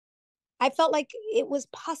I felt like it was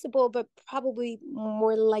possible, but probably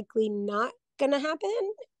more likely not gonna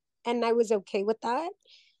happen, and I was okay with that.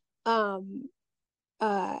 Um,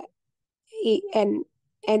 uh,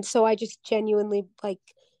 and so I just genuinely like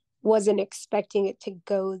wasn't expecting it to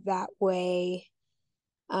go that way.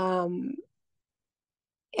 Um,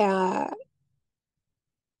 uh,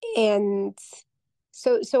 and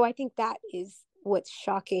so I think that is what's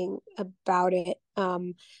shocking about it.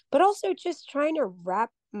 But also just trying to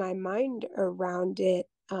wrap my mind around it.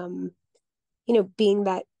 Being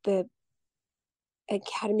that the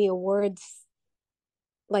Academy Awards,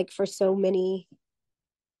 like for so many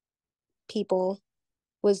people,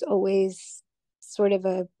 was always sort of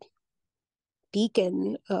a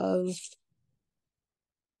beacon of,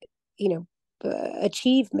 you know,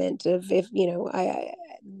 achievement of, if,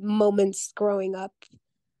 moments growing up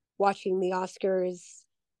watching the Oscars,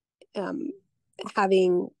 um,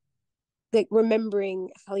 having like remembering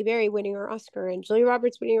Halle Berry winning her Oscar and Julia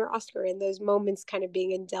Roberts winning her Oscar, and those moments kind of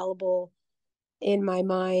being indelible in my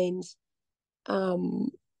mind.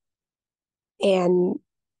 Um, and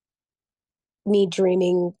me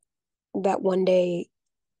dreaming that one day,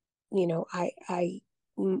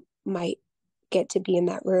 might get to be in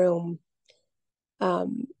that room.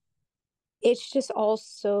 Um, it's just all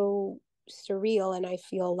so surreal, and I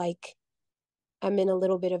feel like I'm in a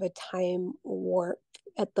little bit of a time warp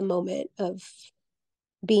at the moment of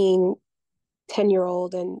being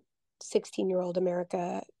 10-year-old and 16-year-old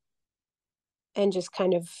America, and just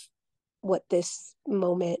kind of what this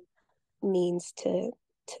moment means to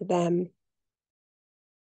them.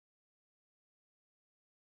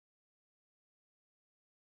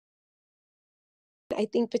 I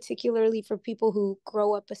think particularly for people who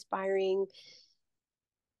grow up aspiring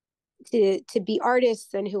to be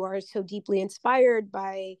artists and who are so deeply inspired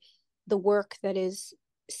by the work that is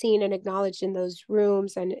seen and acknowledged in those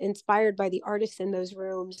rooms, and inspired by the artists in those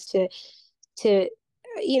rooms, to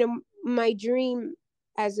my dream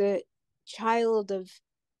as a child of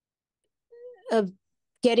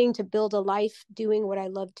getting to build a life doing what I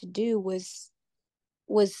love to do was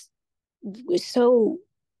was so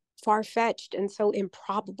far-fetched and so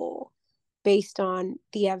improbable based on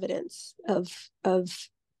the evidence of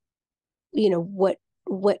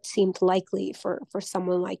what seemed likely for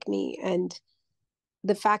someone like me. And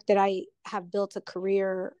the fact that I have built a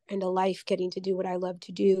career and a life getting to do what I love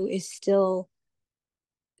to do is still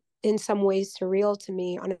in some ways surreal to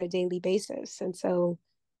me on a daily basis. And so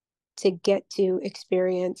to get to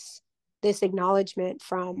experience this acknowledgement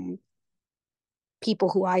from people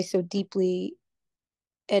who I so deeply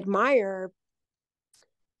admire,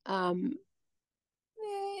 um,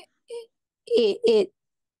 it, it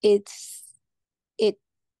it's it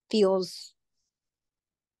feels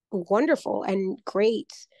wonderful and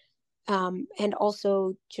great, and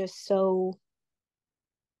also just so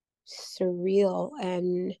surreal.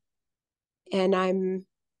 And I'm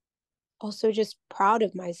also just proud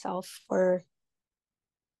of myself for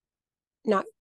not